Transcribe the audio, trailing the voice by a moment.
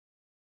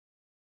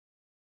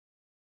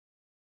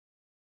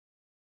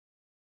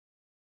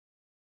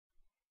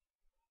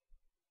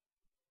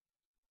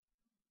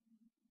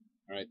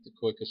Alright, the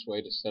quickest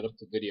way to set up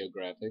the video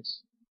graphics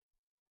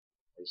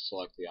is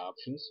select the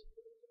options,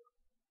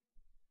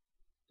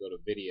 go to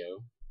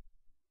video,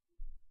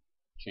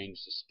 change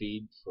the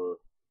speed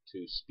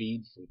to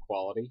speed from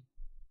quality.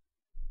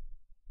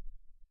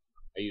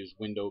 I use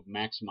window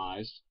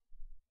maximized.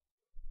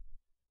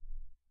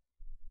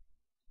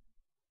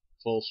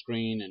 Full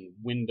screen and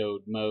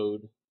windowed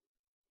mode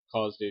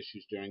caused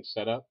issues during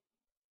setup.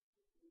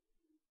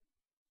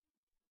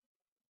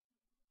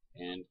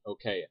 And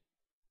OK it.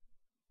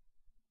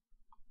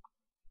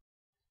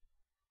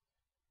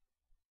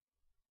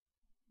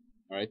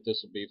 Alright,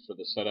 this will be for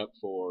the setup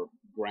for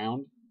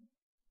ground.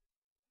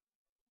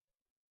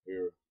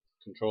 Your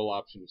control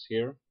options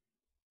here.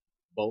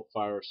 Bolt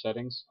fire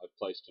settings I've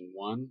placed in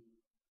 1.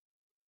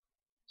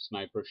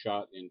 Sniper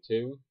shot in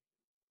 2.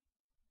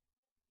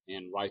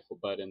 And rifle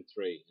butt in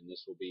 3. And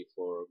this will be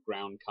for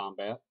ground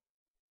combat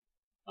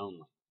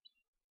only.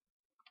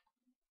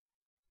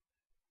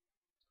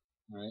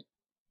 Alright,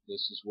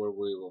 this is where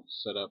we will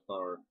set up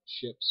our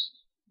ship's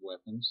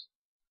weapons.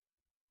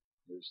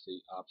 There's the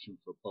option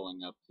for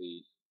pulling up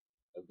the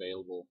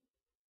available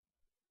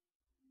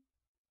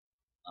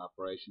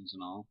operations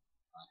and all.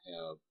 I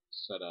have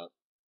set up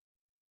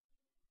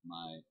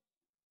my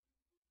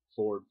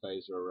forward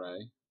phaser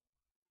array,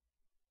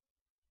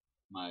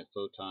 my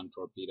photon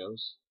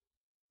torpedoes,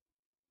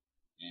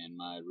 and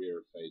my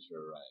rear phaser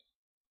array.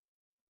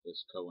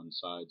 This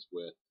coincides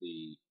with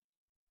the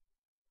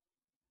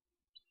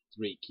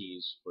 3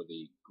 keys for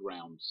the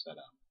ground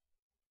setup.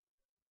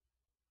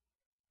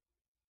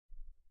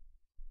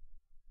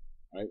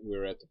 Alright,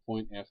 we're at the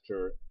point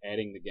after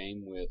adding the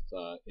game with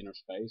Inner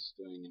Space,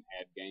 doing an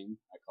add game.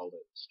 I called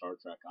it Star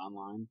Trek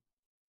Online.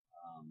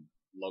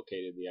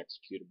 Located the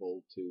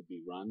executable to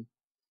be run,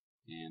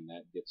 and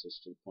that gets us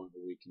to the point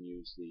where we can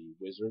use the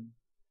wizard.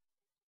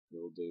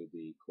 We'll do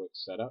the quick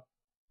setup.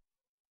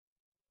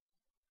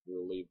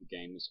 We'll leave the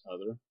game as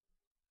other.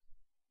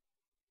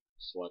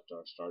 Select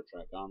our Star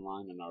Trek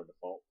Online and our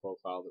default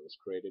profile that was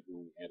created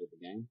when we added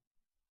the game.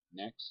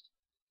 Next.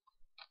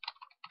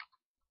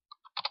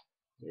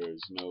 There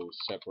is no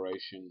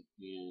separation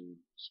in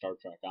Star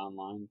Trek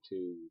Online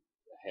to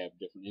have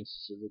different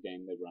instances of the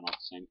game. They run off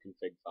the same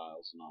config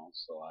files and all,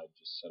 so I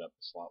just set up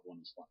the slot 1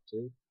 and slot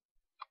 2.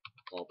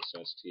 Call this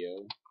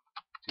STO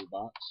 2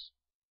 box.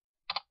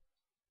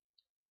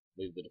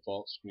 Leave the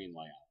default screen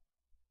layout.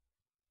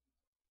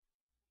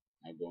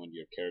 Now go into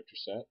your character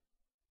set.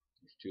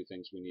 There's 2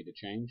 things we need to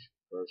change.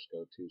 First,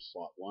 go to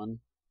slot 1,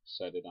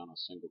 set it on a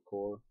single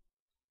core,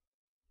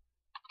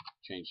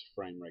 change the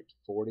frame rate to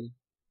 40.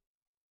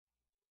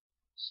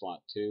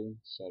 Slot 2,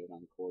 set it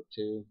on core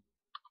 2,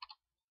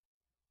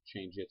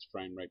 change its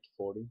frame rate to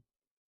 40,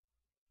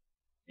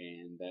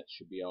 and that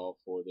should be all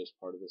for this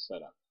part of the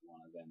setup. You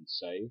want to then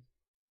save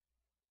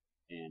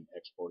and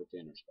export it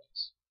to Inner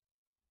Space.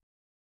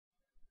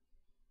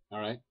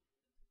 Alright,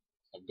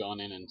 I've gone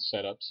in and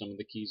set up some of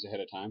the keys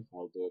ahead of time.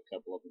 I'll do a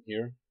couple of them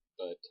here,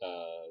 but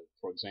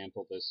for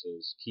example, this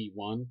is key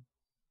 1.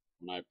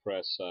 When I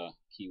press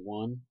key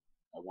 1,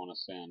 I want to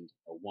send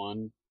a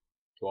 1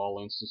 to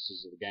all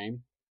instances of the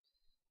game.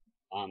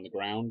 On the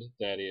ground,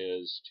 that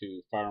is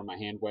to fire my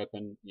hand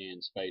weapon. In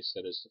space,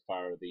 that is to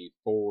fire the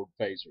forward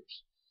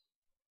phasers.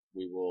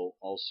 We will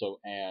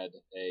also add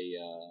a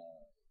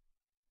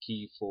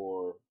key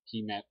for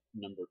key map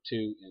number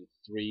 2 and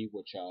 3,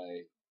 which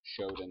I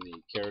showed in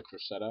the character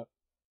setup.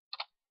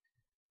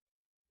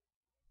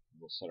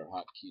 We'll set our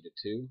hotkey to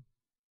 2.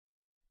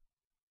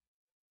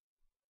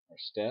 Our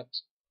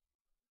steps.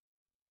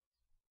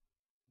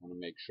 I want to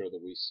make sure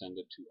that we send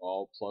it to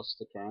all plus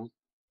the current.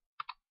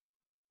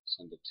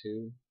 Send it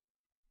 2,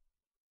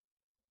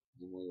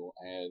 then we will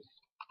add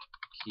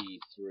key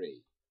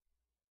 3.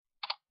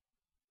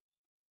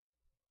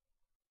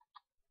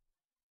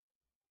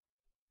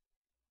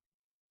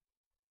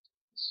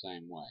 The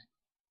same way.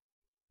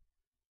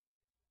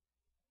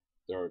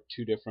 There are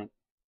 2 different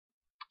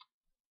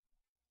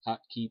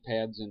hotkey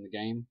pads in the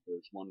game.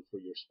 There's one for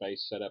your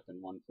space setup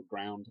and one for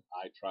ground.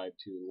 I tried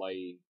to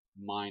lay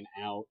mine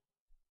out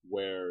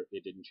where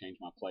it didn't change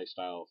my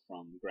playstyle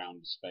from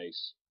ground to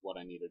space, what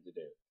I needed to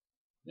do.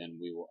 Then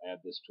we will add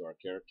this to our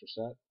character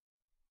set,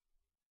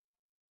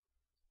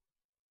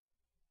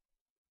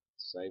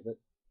 save it,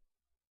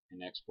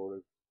 and export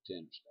it to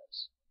Inner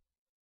Space.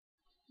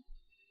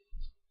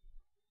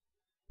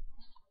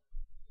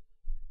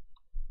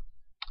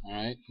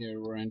 Alright, here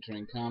we're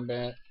entering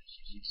combat.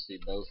 You can see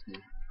both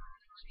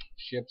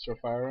ships are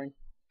firing.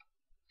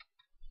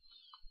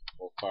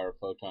 We'll fire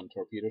photon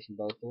torpedoes from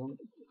both of them.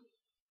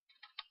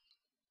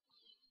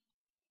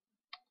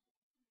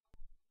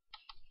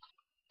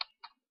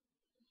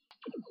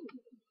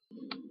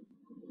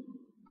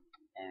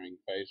 Firing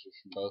phasers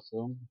from both of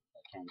them. If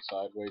I turn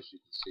sideways, you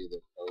can see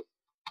that both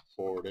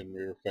forward and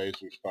rear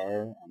phasers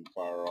fire on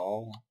fire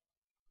all.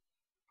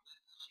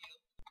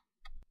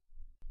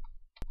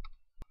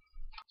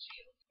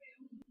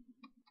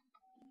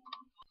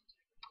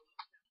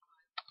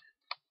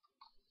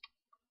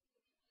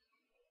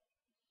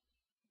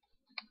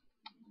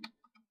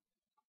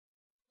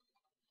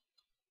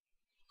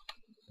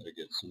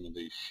 get some of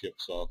these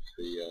ships off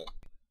the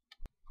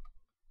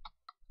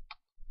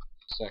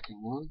second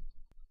one.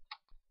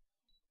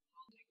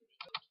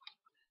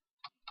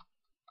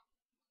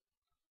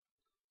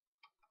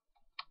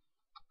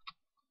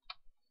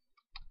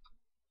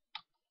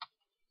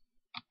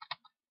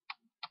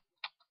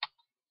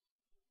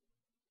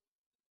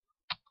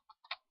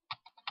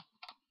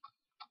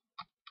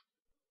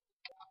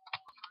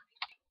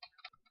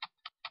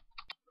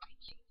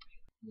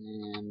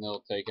 And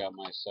they'll take out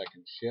my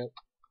second ship.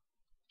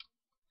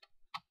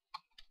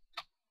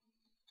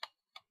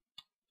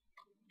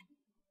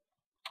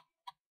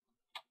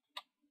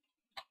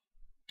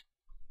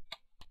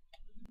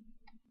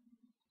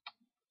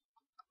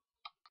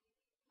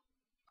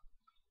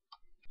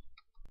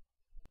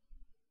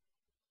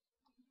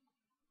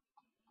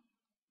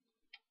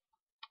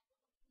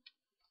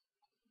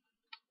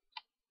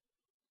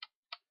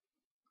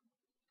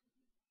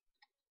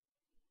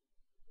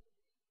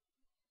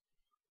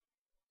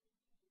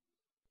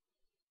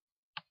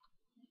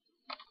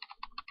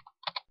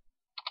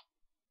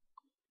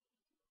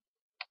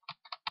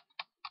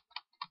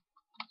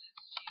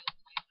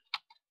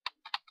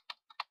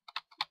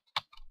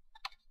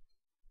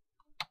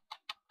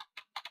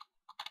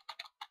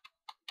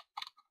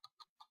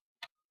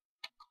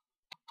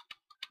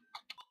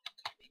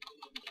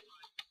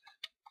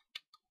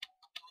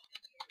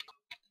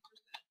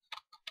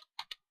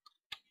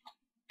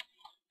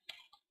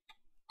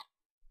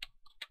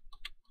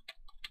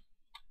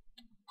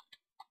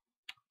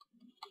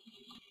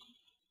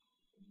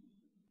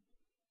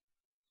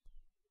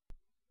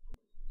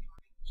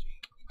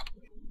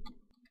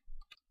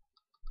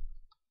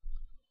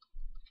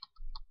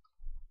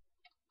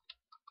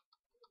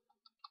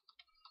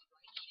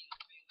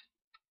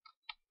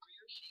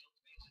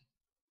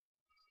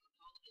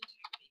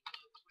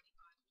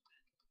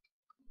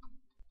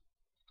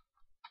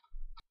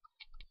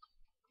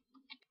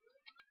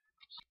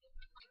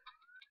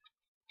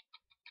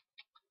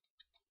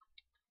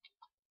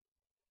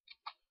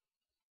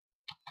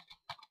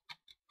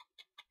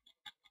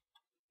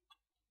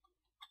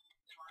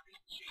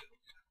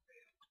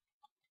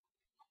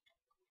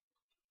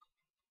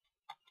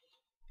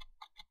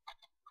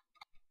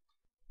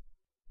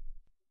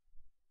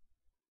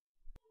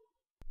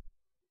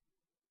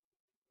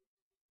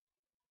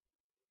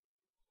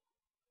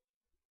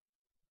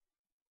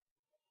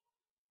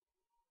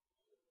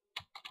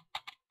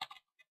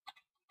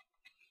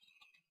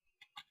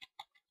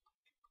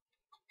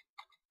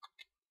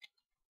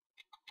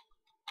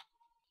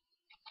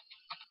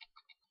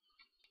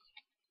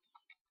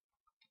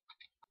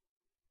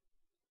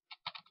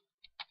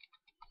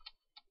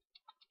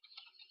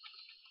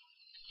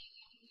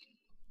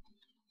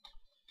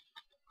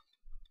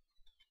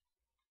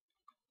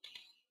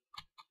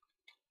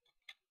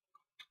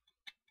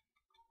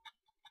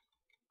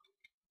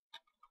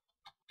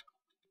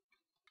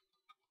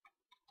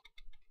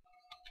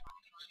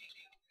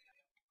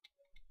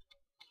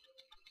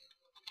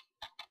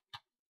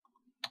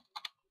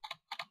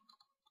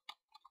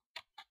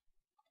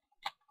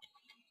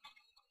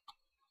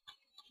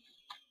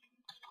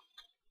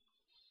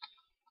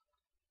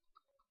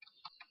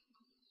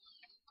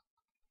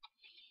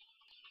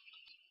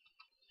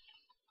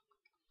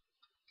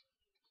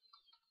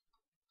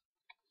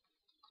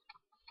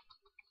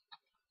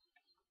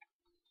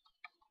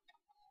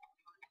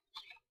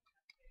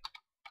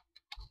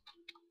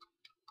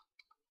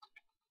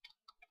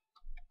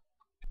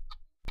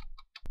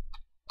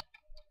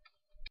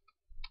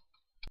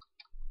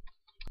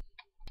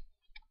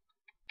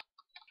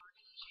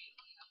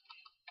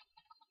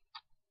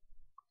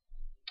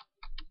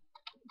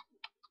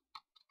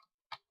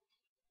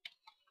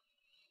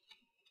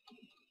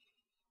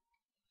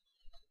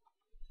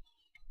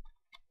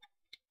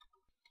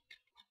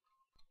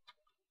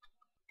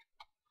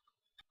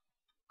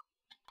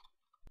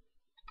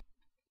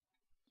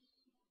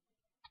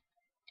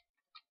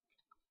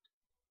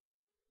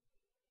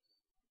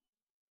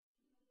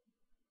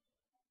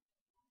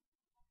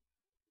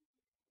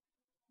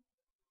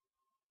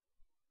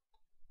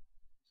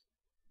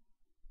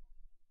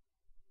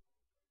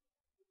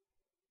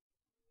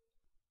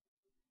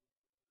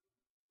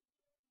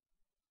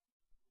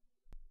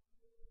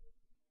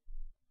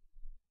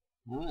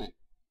 Alright.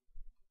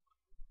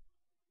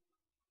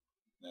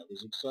 That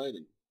was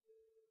exciting.